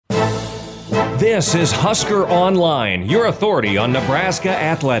This is Husker Online, your authority on Nebraska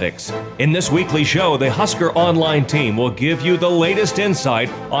athletics. In this weekly show, the Husker Online team will give you the latest insight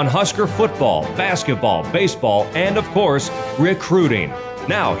on Husker football, basketball, baseball, and of course, recruiting.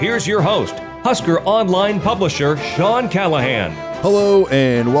 Now, here's your host, Husker Online publisher Sean Callahan. Hello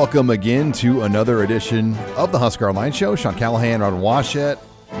and welcome again to another edition of the Husker Online Show. Sean Callahan, Ron Washett,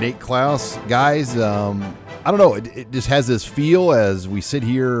 Nate Klaus. Guys, I don't know, it just has this feel as we sit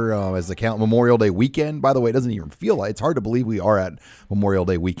here as the Memorial Day weekend. By the way, it doesn't even feel like, it's hard to believe we are at Memorial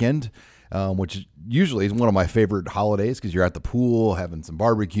Day weekend, which usually is one of my favorite holidays because you're at the pool having some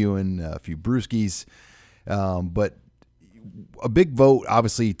barbecuing, a few brewskis. But a big vote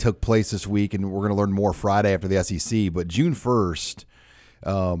obviously took place this week, and we're going to learn more Friday after the SEC. But June 1st,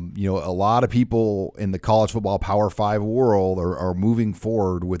 a lot of people in the college football Power 5 world are moving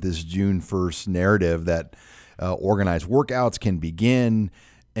forward with this June 1st narrative that organized workouts can begin.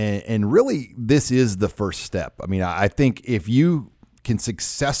 And really, this is the first step. I mean, I think if you can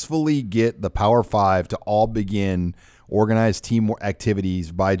successfully get the Power 5 to all begin organized team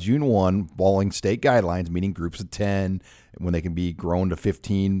activities by June 1, following state guidelines, meaning groups of 10, when they can be grown to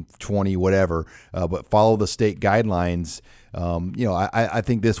 15, 20, whatever, but follow the state guidelines, I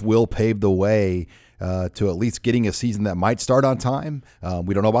think this will pave the way to at least getting a season that might start on time.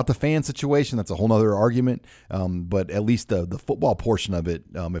 We don't know about the fan situation. That's a whole other argument. But at least the football portion of it,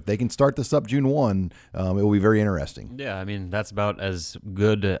 if they can start this up June 1, it will be very interesting. Yeah, I mean, that's about as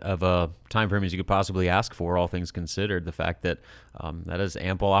good of a time frame as you could possibly ask for, all things considered. The fact that that is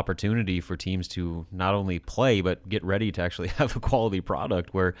ample opportunity for teams to not only play, but get ready to actually have a quality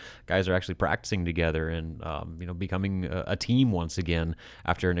product where guys are actually practicing together and, becoming a team once again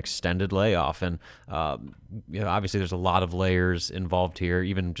after an extended layoff. And, obviously there's a lot of layers involved here,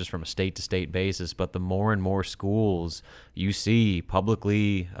 even just from a state-to-state basis, but the more and more schools you see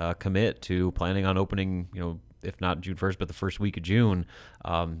publicly commit to planning on opening, if not June 1st, but the first week of June,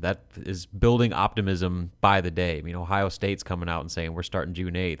 that is building optimism by the day. I mean, Ohio State's coming out and saying we're starting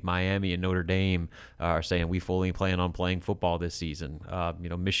June 8th. Miami and Notre Dame are saying we fully plan on playing football this season.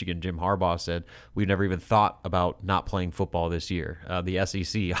 Michigan, Jim Harbaugh said we've never even thought about not playing football this year. The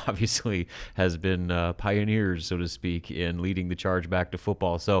SEC obviously has been pioneers, so to speak, in leading the charge back to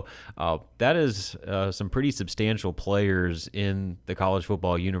football. So that is some pretty substantial players in the college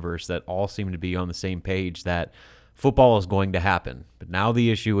football universe that all seem to be on the same page that football is going to happen. But now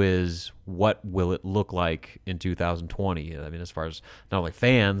the issue is, what will it look like in 2020? I mean, as far as not only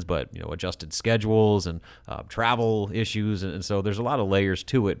fans, but adjusted schedules and travel issues, and so there's a lot of layers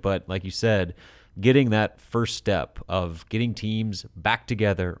to it. But like you said, getting that first step of getting teams back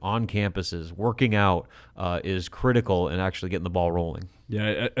together on campuses, working out, is critical in actually getting the ball rolling.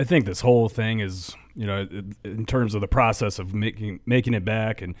 Yeah, I think this whole thing is, in terms of the process of making it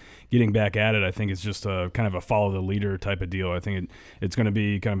back and getting back at it, I think it's just a kind of a follow the leader type of deal. I think it's going to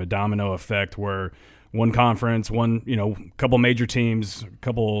be kind of a domino effect where one conference, couple major teams,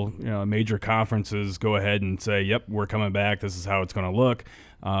 couple major conferences go ahead and say, yep, we're coming back. This is how it's going to look.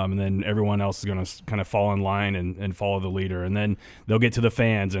 And then everyone else is going to kind of fall in line and follow the leader. And then they'll get to the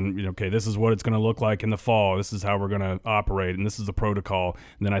fans and, this is what it's going to look like in the fall. This is how we're going to operate, and this is the protocol.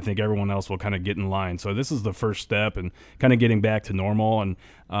 And then I think everyone else will kind of get in line. So this is the first step and kind of getting back to normal. And,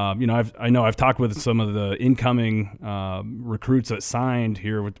 I've talked with some of the incoming recruits that signed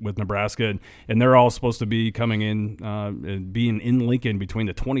here with Nebraska, and they're all supposed to be coming in and being in Lincoln between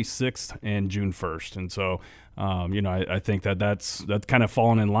the 26th and June 1st. And so, I think that's kind of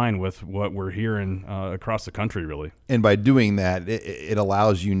fallen in line with what we're hearing across the country, really. And by doing that, it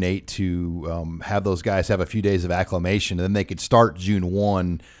allows you, Nate, to have those guys have a few days of acclimation, and then they could start June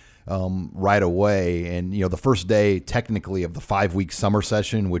 1 right away. And, the first day technically of the 5-week summer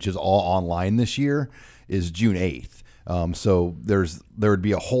session, which is all online this year, is June 8th. So there would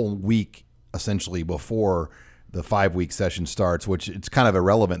be a whole week essentially before the 5-week session starts, which it's kind of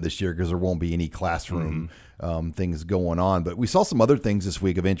irrelevant this year because there won't be any classroom things going on. But we saw some other things this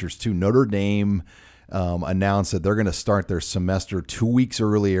week of interest too. Notre Dame announced that they're going to start their semester 2 weeks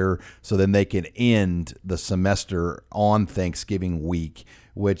earlier so then they can end the semester on Thanksgiving week,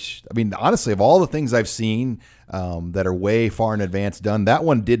 which, I mean, honestly, of all the things I've seen that are way far in advance done, that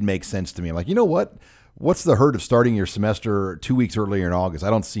one did make sense to me. I'm like, you know what? What's the hurt of starting your semester 2 weeks earlier in August? I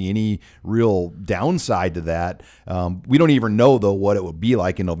don't see any real downside to that. We don't even know, though, what it would be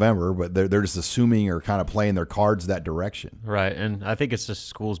like in November, but they're just assuming or kind of playing their cards that direction. Right, and I think it's just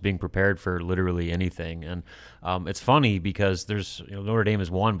schools being prepared for literally anything. And it's funny because there's Notre Dame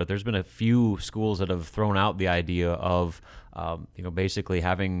is one, but there's been a few schools that have thrown out the idea of basically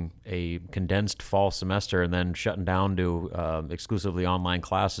having a condensed fall semester and then shutting down to exclusively online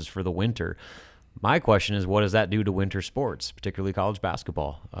classes for the winter. My question is, what does that do to winter sports, particularly college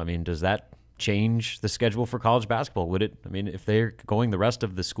basketball? I mean, does that change the schedule for college basketball? Would it? I mean, if they're going the rest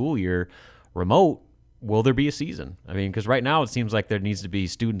of the school year remote, will there be a season? I mean, because right now it seems like there needs to be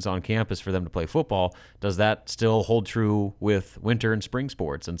students on campus for them to play football. Does that still hold true with winter and spring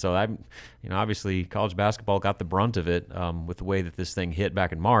sports? And so obviously college basketball got the brunt of it with the way that this thing hit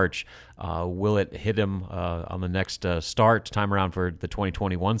back in March. Will it hit them on the next time around for the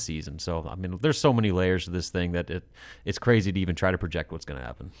 2021 season? So, I mean, there's so many layers to this thing that it's crazy to even try to project what's going to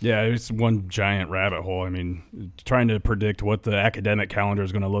happen. Yeah, it's one giant rabbit hole. I mean, trying to predict what the academic calendar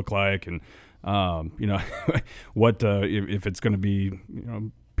is going to look like and what if it's going to be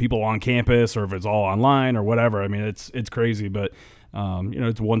people on campus or if it's all online or whatever. I mean, it's crazy, but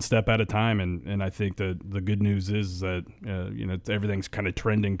it's one step at a time, and I think that the good news is that everything's kind of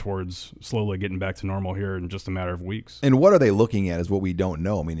trending towards slowly getting back to normal here in just a matter of weeks. And what are they looking at is what we don't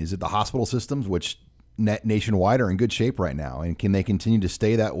know. I mean, is it the hospital systems, which nationwide are in good shape right now, and can they continue to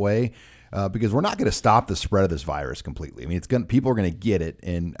stay that way? Because we're not going to stop the spread of this virus completely. I mean, people are going to get it,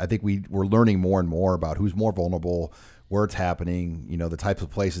 and I think we're learning more and more about who's more vulnerable, where it's happening, the types of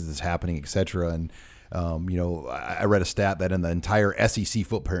places it's happening, et cetera. And I read a stat that in the entire SEC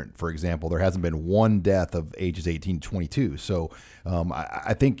footprint, for example, there hasn't been one death of ages 18 to 22. So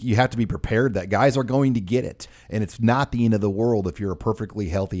I think you have to be prepared that guys are going to get it, and it's not the end of the world if you're a perfectly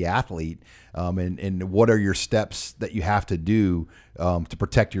healthy athlete. And what are your steps that you have to do to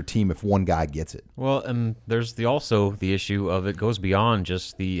protect your team if one guy gets it? Well, and there's also the issue of it goes beyond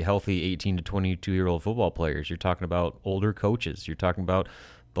just the healthy 18 to 22-year-old football players. You're talking about older coaches. You're talking about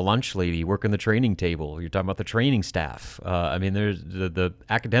the lunch lady working the training table. You're talking about the training staff. I mean, there's the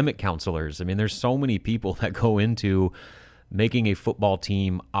academic counselors. I mean, there's so many people that go into making a football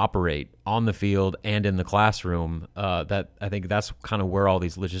team operate on the field and in the classroom, that I think that's kind of where all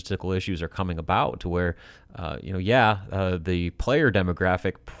these logistical issues are coming about, to where, the player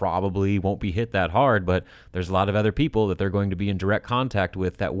demographic probably won't be hit that hard, but there's a lot of other people that they're going to be in direct contact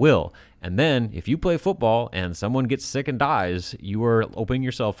with that will. And then if you play football and someone gets sick and dies, you are opening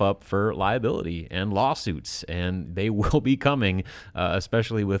yourself up for liability and lawsuits, and they will be coming,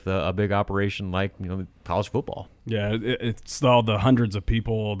 especially with a big operation like college football. Yeah, it's all the hundreds of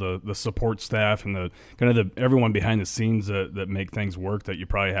people, the support staff, and the kind of everyone behind the scenes that make things work that you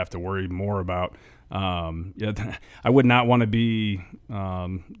probably have to worry more about. I would not want to be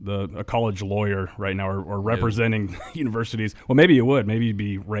a college lawyer right now or representing universities. Well, maybe you would. Maybe you'd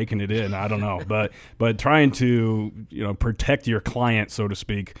be raking it in. I don't know. But trying to protect your client, so to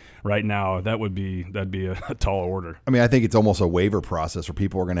speak, right now, that'd be a tall order. I mean, I think it's almost a waiver process where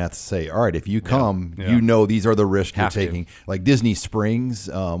people are going to have to say, all right, if you come, these are the risks you're taking. Like Disney Springs,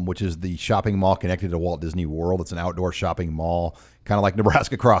 which is the shopping mall connected to Walt Disney World. It's an outdoor shopping mall, kind of like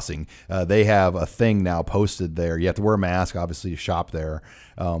Nebraska Crossing. They have a thing now posted there. You have to wear a mask, obviously, to shop there.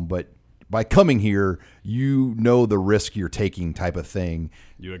 But by coming here, the risk you're taking type of thing.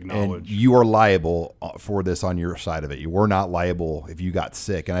 You acknowledge. And you are liable for this on your side of it. You were not liable if you got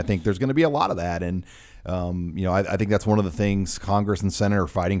sick. And I think there's going to be a lot of that. And, I think that's one of the things Congress and Senate are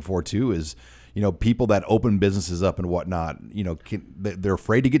fighting for, too, is people that open businesses up and whatnot, they're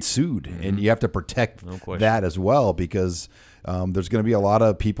afraid to get sued. Mm-hmm. And you have to protect that as well, because there's going to be a lot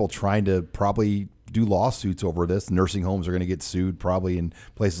of people trying to probably do lawsuits over this. Nursing homes are going to get sued probably in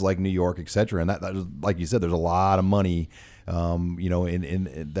places like New York, et cetera. And that like you said, there's a lot of money,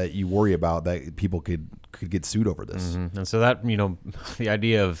 in that you worry about that people could get sued over this. Mm-hmm. And so that, the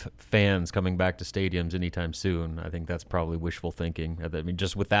idea of fans coming back to stadiums anytime soon, I think that's probably wishful thinking. I mean,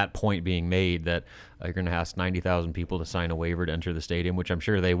 just with that point being made that you're going to ask 90,000 people to sign a waiver to enter the stadium, which I'm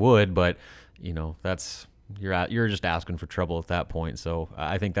sure they would, but that's, you're just asking for trouble at that point. So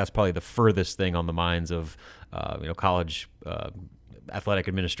I think that's probably the furthest thing on the minds of college athletic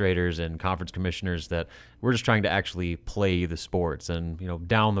administrators and conference commissioners, that we're just trying to actually play the sports. And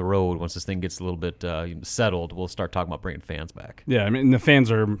down the road, once this thing gets a little bit settled, we'll start talking about bringing fans back. Yeah, I mean, the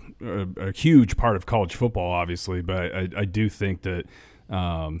fans are a huge part of college football, obviously, but I do think that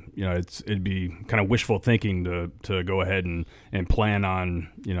it'd be kind of wishful thinking to go ahead and plan on,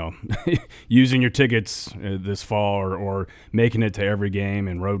 using your tickets this fall or making it to every game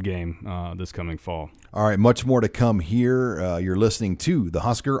and road game this coming fall. All right, much more to come here. You're listening to the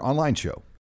Husker Online Show.